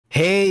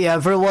Hey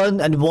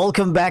everyone, and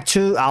welcome back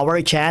to our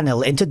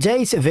channel. In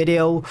today's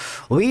video,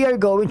 we are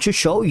going to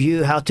show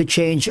you how to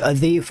change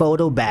the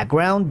photo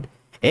background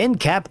in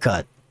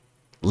Capcut.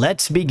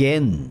 Let's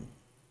begin.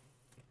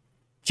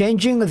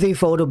 Changing the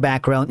photo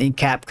background in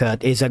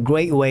Capcut is a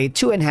great way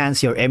to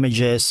enhance your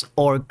images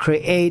or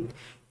create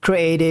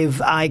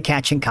creative,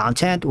 eye-catching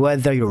content,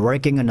 whether you're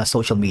working on a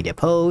social media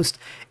post,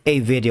 a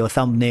video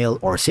thumbnail,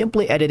 or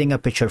simply editing a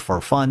picture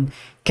for fun.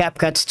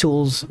 Capcut's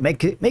tools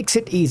makes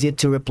it easy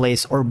to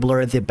replace or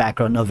blur the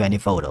background of any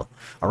photo.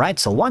 Alright,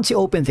 so once you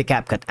open the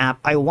Capcut app,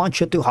 I want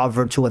you to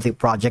hover to the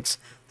projects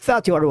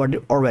that you are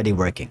already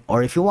working.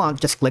 Or if you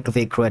want, just click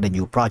the create a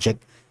new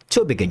project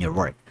to begin your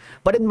work.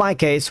 But in my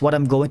case, what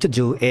I'm going to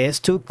do is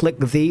to click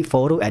the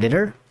photo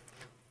editor.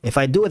 If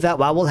I do that,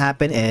 what will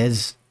happen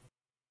is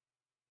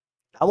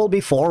I will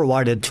be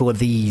forwarded to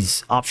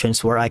these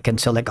options where I can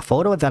select a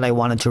photo that I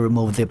wanted to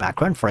remove the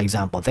background. For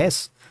example,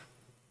 this.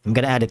 I'm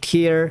going to add it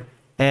here.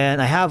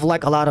 And I have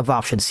like a lot of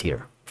options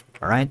here.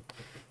 All right.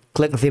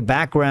 Click the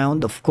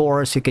background. Of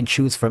course, you can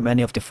choose from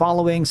any of the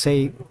following.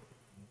 Say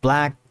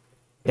black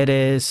it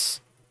is.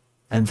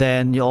 And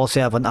then you also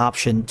have an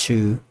option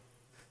to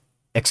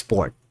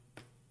export.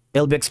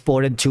 It'll be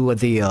exported to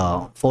the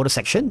photo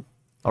section.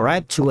 All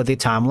right. To the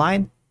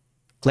timeline.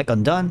 Click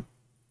on done.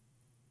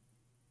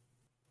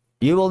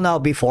 You will now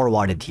be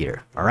forwarded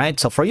here. All right.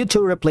 So for you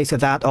to replace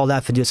that, all I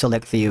have to do is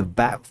select the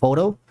back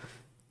photo.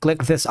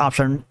 Click this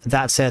option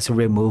that says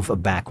remove a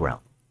background.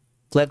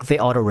 Click the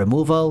auto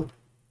removal.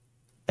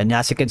 And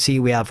as you can see,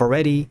 we have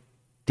already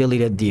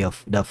deleted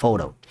the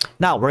photo.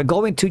 Now we're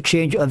going to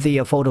change the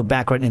photo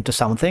background into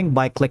something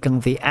by clicking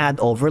the add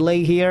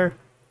overlay here.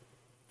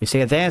 You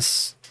see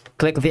this,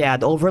 click the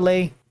add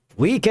overlay.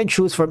 We can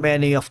choose from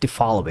any of the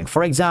following.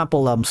 For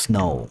example,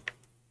 snow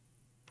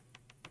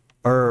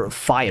or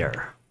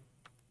fire.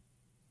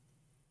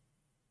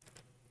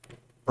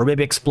 Or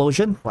maybe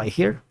explosion right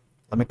here.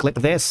 Let me click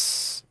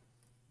this.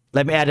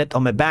 Let me add it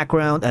on my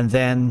background and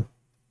then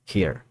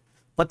here.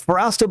 But for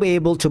us to be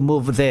able to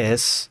move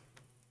this,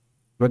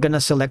 we're going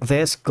to select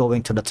this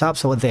going to the top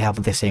so they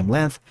have the same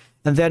length.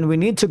 And then we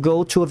need to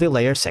go to the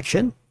layer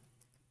section.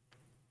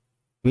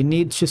 We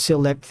need to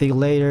select the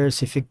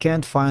layers. If you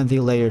can't find the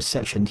layers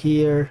section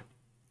here,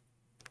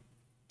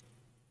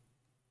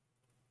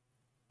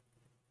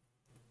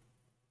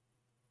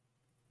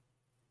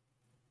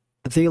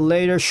 the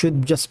layer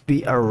should just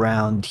be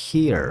around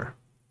here.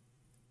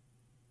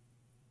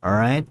 All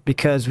right,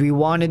 because we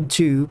wanted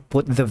to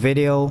put the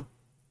video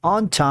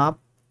on top.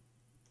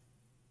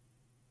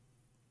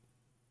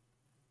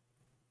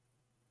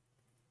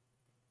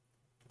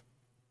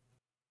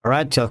 All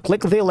right, so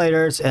click the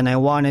layers and I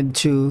wanted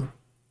to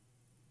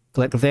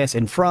click this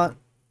in front.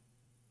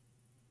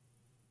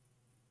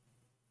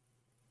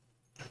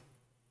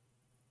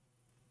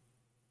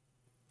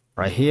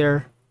 Right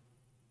here.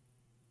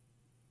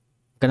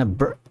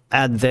 Gonna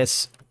add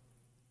this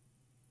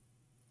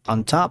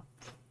on top.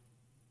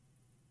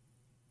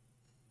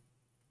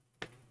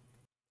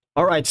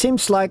 All right,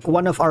 seems like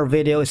one of our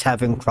videos is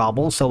having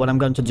trouble. So what I'm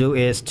going to do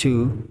is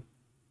to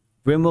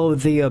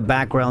remove the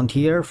background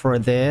here for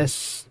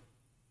this.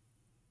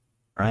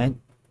 All right,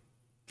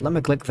 let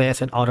me click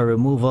this and auto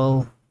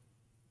removal.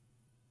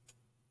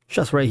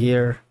 Just right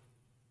here.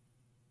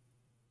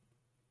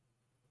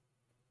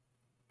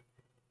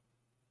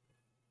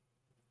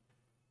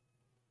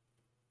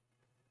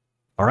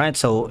 All right,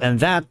 so and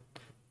that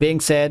being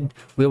said,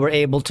 we were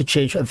able to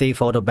change the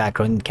photo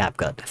background in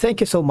Capcut. Thank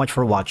you so much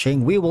for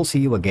watching. We will see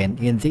you again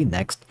in the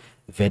next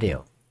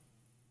video.